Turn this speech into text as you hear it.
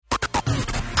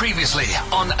Previously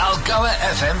on Algoa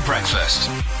FM Breakfast.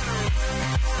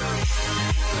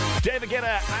 David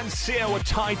Guetta and Sia with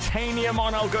Titanium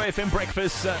on Algoa FM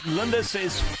Breakfast. Linda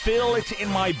says, feel it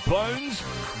in my bones.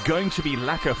 Going to be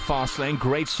lekker, Fastlane.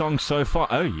 Great song so far.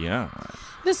 Oh, yeah.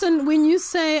 Listen, when you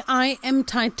say I am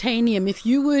titanium, if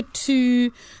you were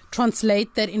to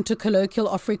translate that into colloquial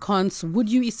Afrikaans, would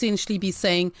you essentially be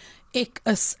saying, ek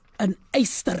is een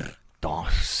eister?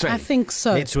 I think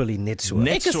so. Net so.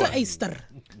 Ek is een eister.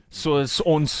 So is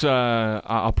ons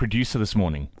our producer this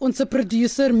morning. Onze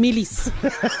producer, Milies.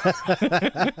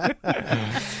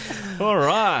 All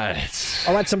right.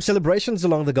 All right, some celebrations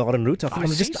along the garden route. I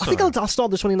think I'll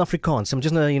start this one in Afrikaans. I'm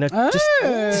just gonna,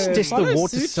 just the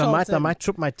waters. I might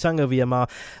trip my tongue over here, maar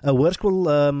hoërskool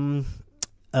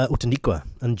Outeniqua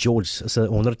in George is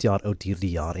 100 jaar oud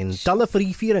hierdie jaar en talle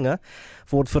vieringe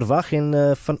word verwag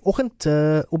en vanoggend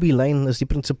op die lyn is die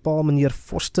prinsipaal meneer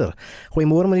Foster.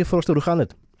 Goeiemôre meneer Foster, hoe gaan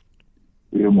dit?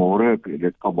 Goeiemôre,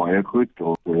 dit gaan baie goed.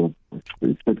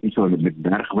 Dit is so met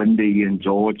bergwinde hier in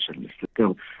George en dit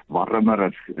is warmer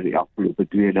as die afgelope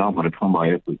 2 dae, maar dit gaan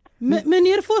baie goed.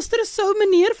 Meneer Foster,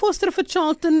 meneer Foster vir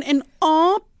Charlton en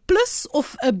A+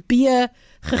 of 'n B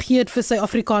gegee het vir sy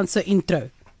Afrikaanse intro?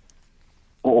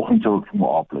 Vanoggend sou ek vir my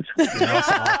A+.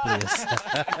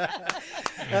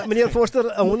 Meneer Foster,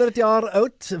 100 jaar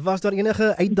oud, was daar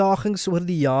enige uitdagings oor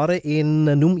die jare en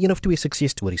noem 1 of 2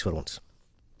 suksesstories vir ons?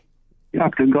 Ja,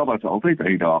 ek dink daar was altyd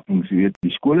uitdagings. Jy weet,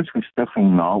 die skool is gestig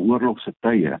in naoorlogse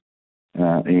tye.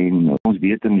 En ons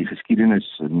weet in die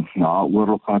geskiedenis na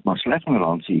oorlog gaan dit maar sleg met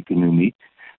ons ekonomie.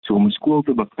 So om 'n skool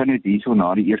te begin het hierso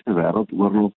na die Eerste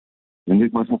Wêreldoorlog, dink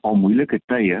ek was nogal moeilike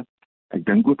tye. Ek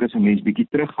dink ook as 'n mens bietjie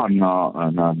teruggaan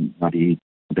na die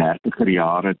 30er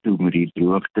jare toe met die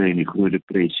droogte en die groot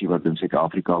depressie wat in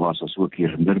Suid-Afrika was, as ook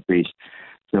hier in Durban,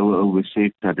 sou ou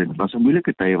besef dat dit was 'n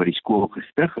moeilike tye wat die skool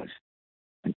gestig is.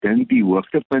 Ek dink die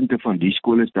hoogtepunte van die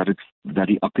skool is dat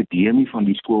die akademie van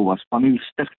die skool was van die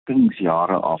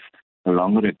stigtingsjare af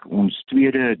belangrik. Ons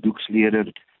tweede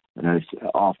doeksleder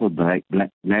Arthur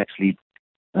Blacksley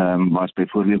was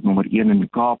byvoorbeeld nommer 1 in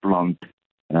Kaapland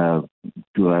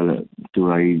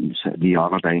toe hy die jaar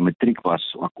wat hy matriek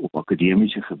was op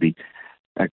akademiese gebied.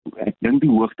 Ek dink die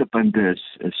hoogtepunte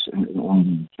is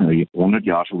 100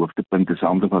 jaar se hoogtepunte is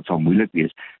ander wat sal moeilik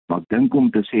wees, maar ek dink om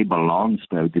te sê balans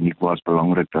te hou, en dit was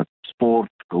belangrik dat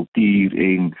sport, kultuur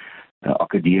en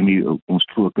akademie ons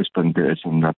fokuspunte is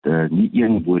en dat nie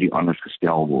een bo die ander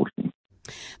gestel word nie.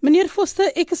 Meneer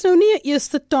Foster, ek is nou nie 'n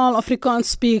eerste taal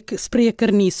Afrikaans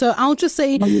spreker nie, so I'll just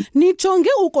say, ni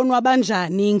chonge ukonwa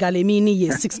banjani ngalemini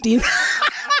ye 16.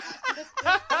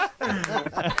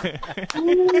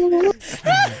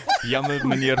 Jammer,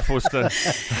 meneer Foster.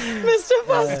 Mr.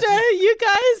 Foster, you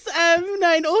guys,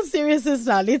 no, in all seriousness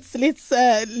now, let's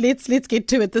get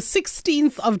to it. The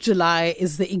 16th of July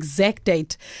is the exact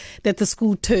date that the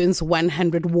school turns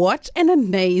 100. What an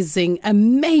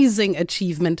amazing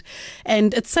achievement.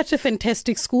 And it's such a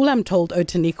fantastic school, I'm told,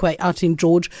 Outeniqua, out in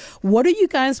George. What are you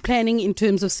guys planning in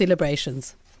terms of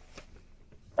celebrations?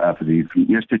 Vir die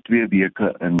eerste 2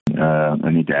 weke in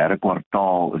die 3de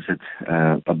kwartaal is dit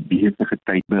 'n besige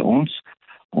tyd by ons.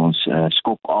 Ons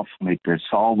skop af met 'n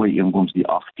saalbyeenkoms die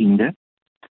 18de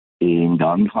en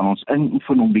dan gaan ons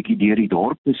inoefen om bietjie deur die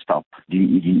dorp te stap.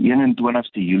 Die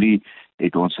 21ste Julie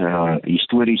het ons 'n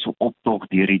historiese optog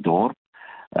deur die dorp.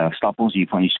 Stap ons hier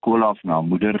van die skool af na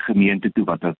moedergemeente toe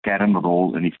wat 'n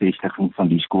kernrol in die vestiging van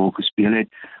die skool gespeel het.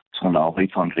 Ons gaan daarby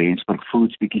van Rensburg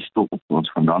Foods bietjie stop.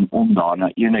 Ons gaan dan om daar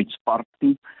na Eenheidspark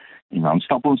toe en dan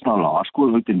stap ons na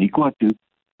Laerskool Outeniqua toe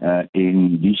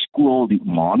en die skool, die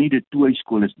Manie de Tooi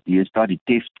skool is deesdae die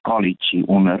Teft College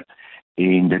hieronder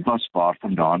en dit was waar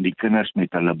vandaan die kinders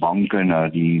met hulle banke na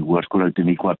die Hoërskool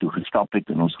Outeniqua toe gestap het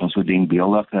en ons gaan so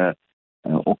denkbeeldige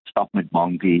opstap met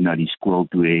banke hier na die skool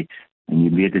toe hê. En jy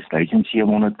weet, dis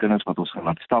 1700 kinders wat ons gaan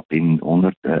laat stap en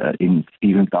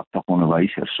 184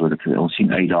 onderwysers, so dat ons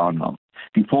sien uit daarna.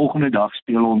 Die volgende dag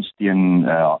speel ons teen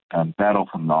Parel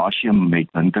Gymnasium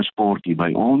met wintersport hier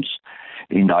by ons.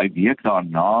 En daai week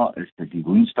daarna is dit die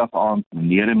Woensdag aand,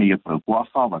 meneer en mevrou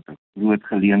Kwagga, wat 'n groot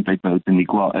geleentheid by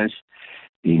Outeniqua is.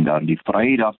 En dan die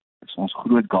Vrydag is ons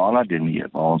groot gala diner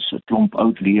waar ons 'n klomp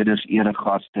oudleerders,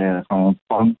 eregaste gaan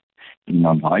ontvang. En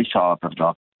dan daai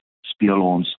Saterdag speel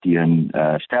ons teen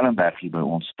Stellenberg hier by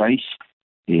ons tuis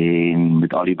en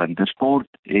met al die wintersport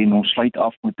en ons sluit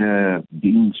af met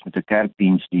 'n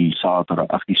kerkdiens die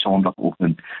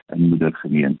Sondagoggend in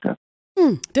moedergemeente.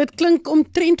 Dit klink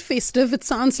omtrent festive. It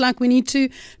sounds like we need to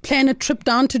plan a trip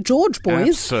down to George,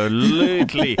 boys.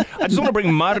 Absolutely. I just want to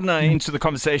bring Marna into the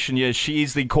conversation here. She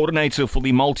is the coordinator for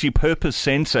the Multi-Purpose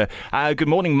Centre. Good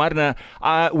morning, Marna.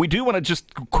 We do want to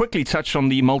just quickly touch on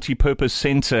the Multi-Purpose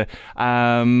Centre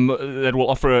that will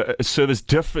offer a service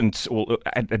different, or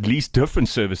at least different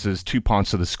services to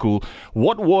parts of the school.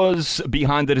 What was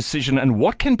behind the decision, and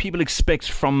what can people expect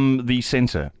from the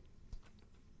centre?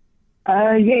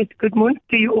 Yes, good morning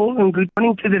to you all and good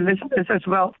morning to the listeners as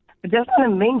well. I just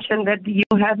want to mention that you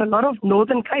have a lot of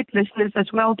Northern Cape listeners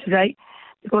as well today,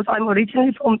 because I'm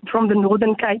originally from the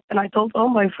Northern Cape, and I told all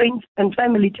my friends and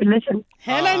family to listen.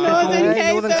 Hello, Northern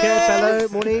Cape. Northern Cape, hello,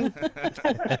 morning.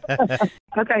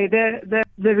 Okay,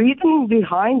 the reason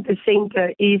behind the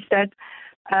centre is that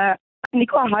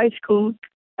Outeniqua High School,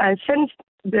 since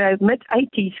the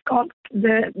mid-80s,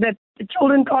 the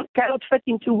children cannot fit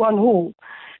into one hall.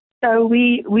 So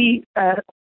we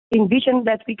envision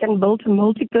that we can build a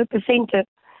multi-purpose centre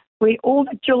where all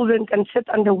the children can sit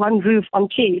under one roof on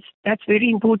chairs. That's very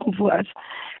important for us.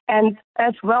 And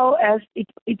as well as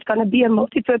it's going to be a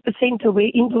multi-purpose centre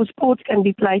where indoor sports can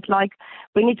be played. Like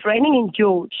when it's raining in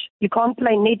George, you can't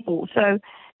play netball. So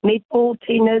netball,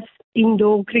 tennis,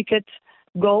 indoor cricket,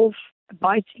 golf,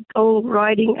 bicycle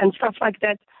riding and stuff like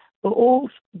that will all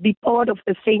be part of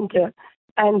the centre.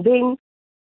 And then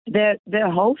the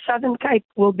whole Southern Cape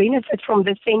will benefit from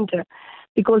the centre,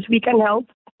 because we can help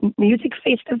music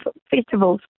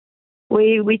festivals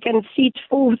where we can seat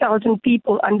 4,000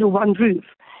 people under one roof,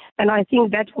 and I think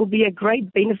that will be a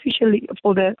great beneficial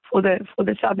for the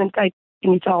Southern Cape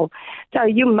in its whole. So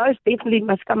you most definitely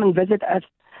must come and visit us.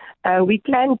 We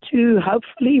plan to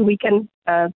hopefully we can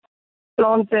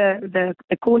plant the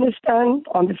cornerstone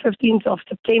on the 15th of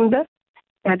September.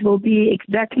 That will be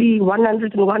exactly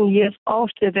 101 years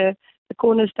after the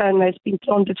cornerstone has been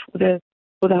planted for the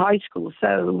high school.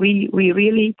 So we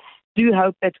really do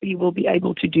hope that we will be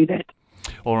able to do that.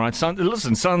 All right,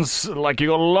 sounds like you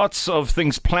got lots of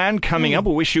things planned coming up.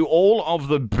 We wish you all of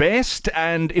the best.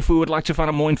 And if we would like to find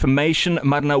out more information,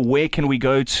 Marna, where can we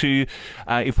go to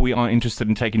if we are interested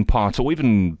in taking part, or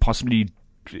even possibly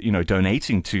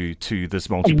donating to this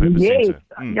multi-purpose centre?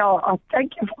 Yeah,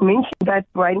 thank you for mentioning that,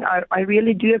 Wayne. I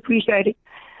really do appreciate it.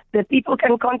 The people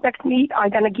can contact me. I'm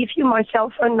going to give you my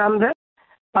cell phone number.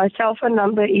 My cell phone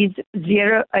number is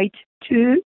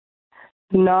 082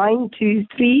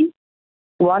 923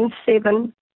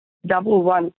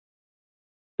 1711.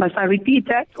 Must I repeat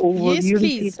that? Or will Yes, you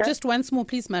please. repeat that? Just once more,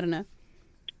 please, Marina.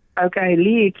 Okay,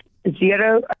 Lee, it's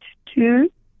 082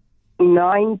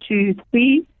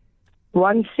 923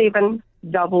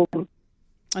 1711.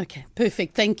 Okay,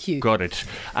 perfect. Thank you. Got it.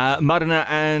 Marina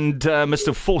and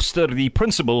Mr. Forster, the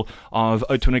principal of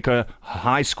Outeniqua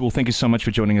High School, thank you so much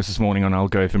for joining us this morning on I'll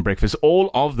Go FM Breakfast. All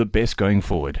of the best going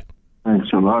forward.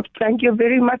 Thanks a lot. Thank you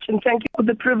very much, and thank you for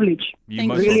the privilege. Thank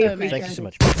most you welcome. so much. Thank you so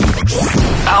much.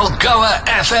 Algoa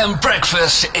FM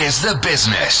Breakfast is the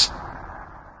business.